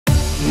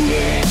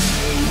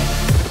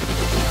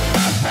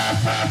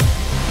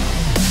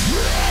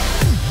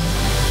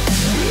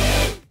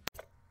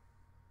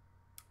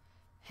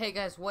Hey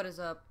guys, what is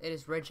up? It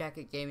is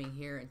RedJacketGaming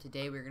here, and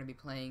today we're going to be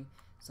playing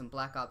some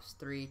Black Ops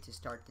 3 to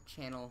start the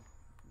channel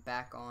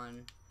back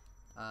on.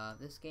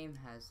 This game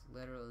has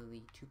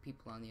literally 2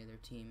 people on the other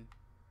team.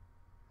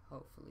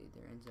 Hopefully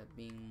there ends up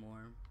being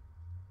more.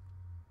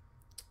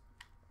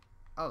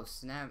 Oh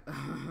snap.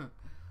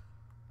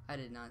 I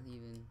did not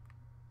even.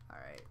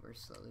 Alright, we're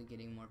slowly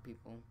getting more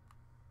people.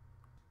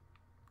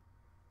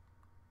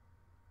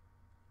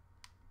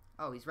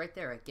 Oh, he's right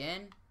there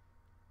again.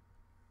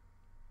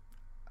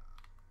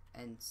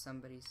 And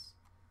somebody's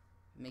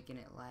making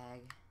it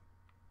lag.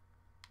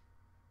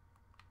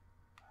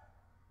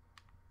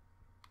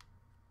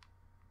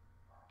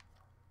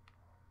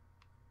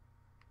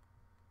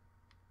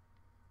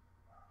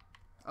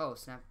 Oh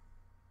snap.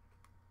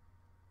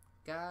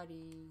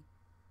 Gotti.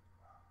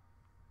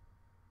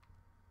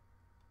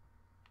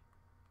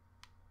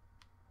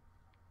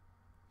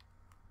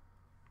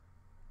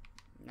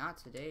 Not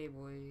today,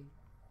 boy.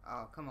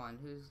 Oh, come on.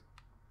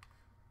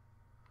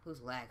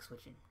 Who's lag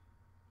switching?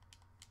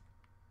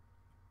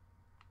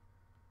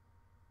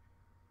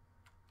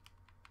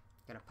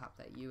 Gotta pop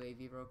that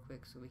UAV real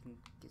quick so we can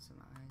get some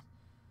eyes.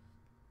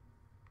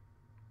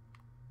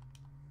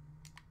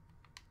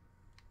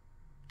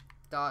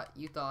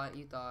 You thought.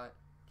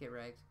 Get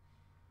wrecked.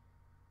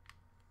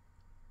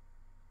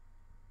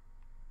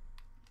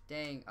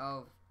 Dang,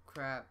 oh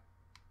crap.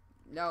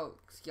 No,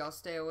 y'all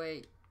stay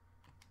away.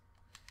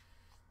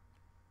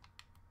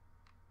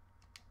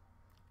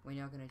 When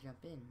y'all gonna jump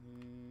in?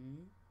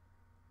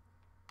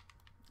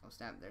 Oh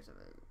snap,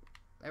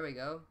 there we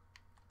go.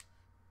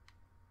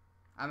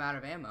 I'm out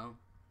of ammo.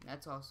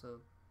 That's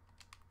also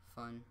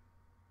fun.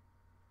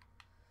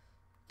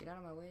 Get out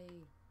of my way.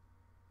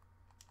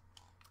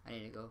 I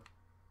need to go.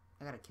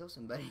 I gotta kill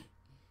somebody.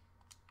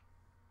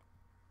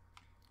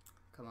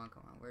 Come on.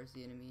 Where's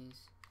the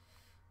enemies?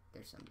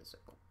 There's some this.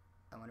 Oh,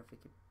 I wonder if we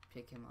could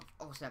pick him up.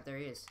 Oh snap, there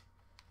he is.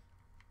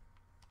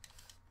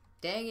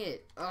 Dang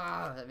it.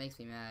 Oh, that makes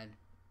me mad.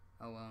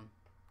 Oh well.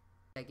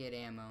 I get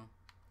ammo.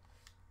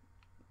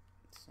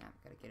 Snap,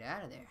 gotta get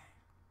out of there.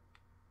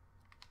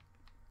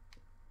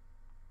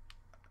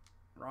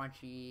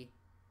 Raunchy.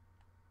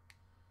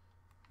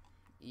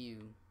 Ew.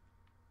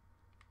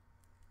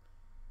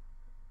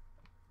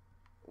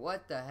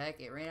 What the heck?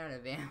 It ran out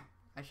of ammo.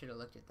 I should have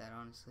looked at that,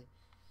 honestly.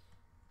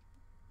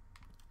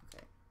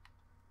 Okay.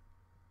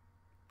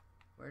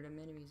 Where are the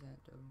enemies at,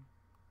 though?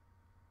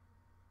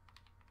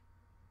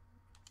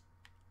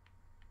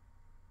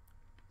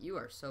 You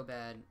are so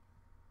bad.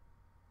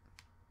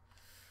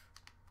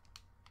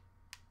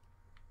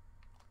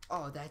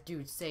 Oh, that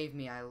dude saved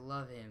me. I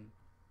love him.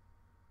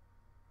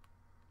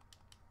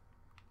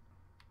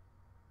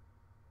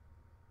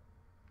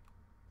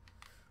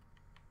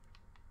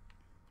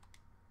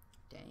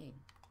 Dang.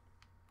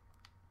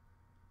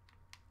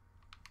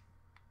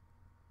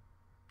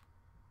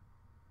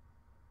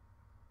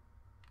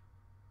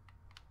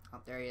 Oh,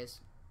 there he is.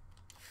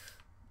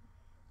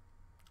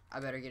 I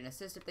better get an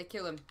assist if they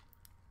kill him.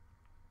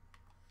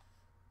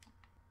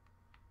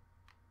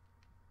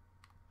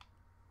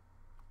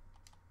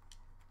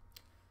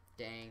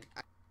 Dang.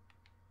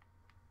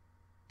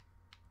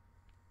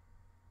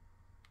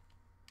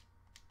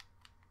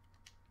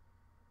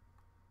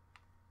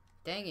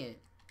 Dang it.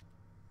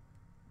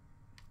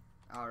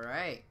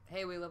 Alright.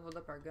 Hey, we leveled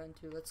up our gun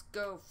too. Let's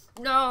go.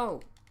 No!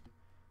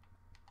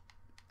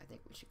 I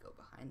think we should go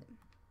behind them.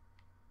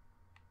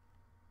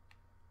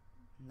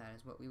 And that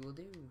is what we will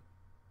do.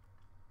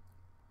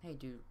 Hey,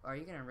 dude. Are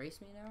you gonna race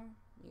me now?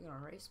 You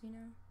gonna race me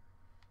now?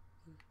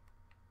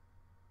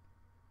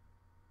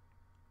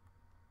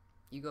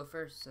 You go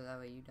first, so that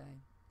way you die.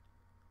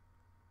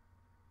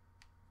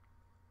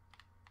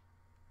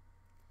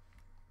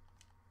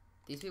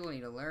 These people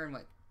need to learn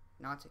what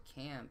not to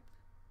camp.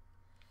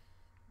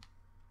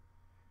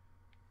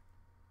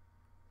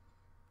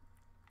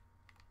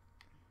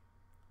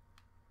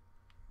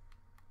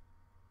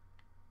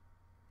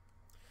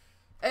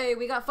 Hey,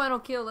 we got final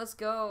kill. Let's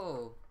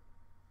go.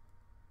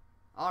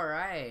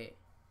 Alright.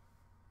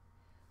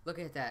 Look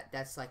at that.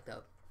 That's like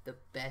the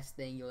best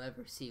thing you'll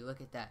ever see.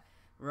 Look at that.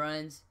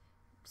 Runs.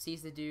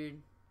 Sees the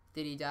dude.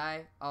 Did he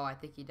die? Oh, I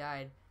think he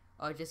died.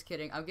 Oh, just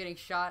kidding. I'm getting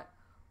shot.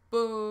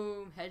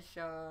 Boom.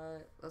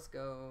 Headshot. Let's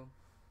go.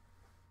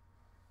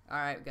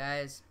 Alright,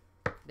 guys.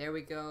 There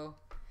we go.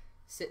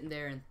 Sitting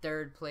there in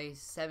 3rd place.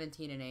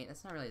 17-8.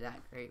 That's not really that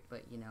great,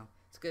 but, you know,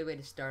 it's a good way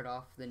to start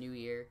off the new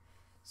year.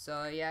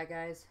 So, yeah,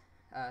 guys.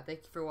 Thank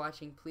you for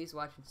watching. Please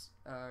watch,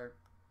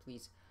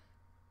 please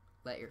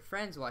let your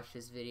friends watch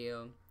this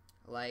video,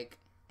 like,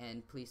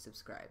 and please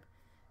subscribe.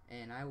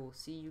 And I will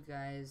see you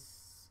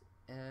guys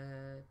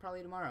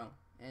probably tomorrow.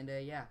 And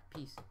yeah,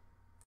 peace.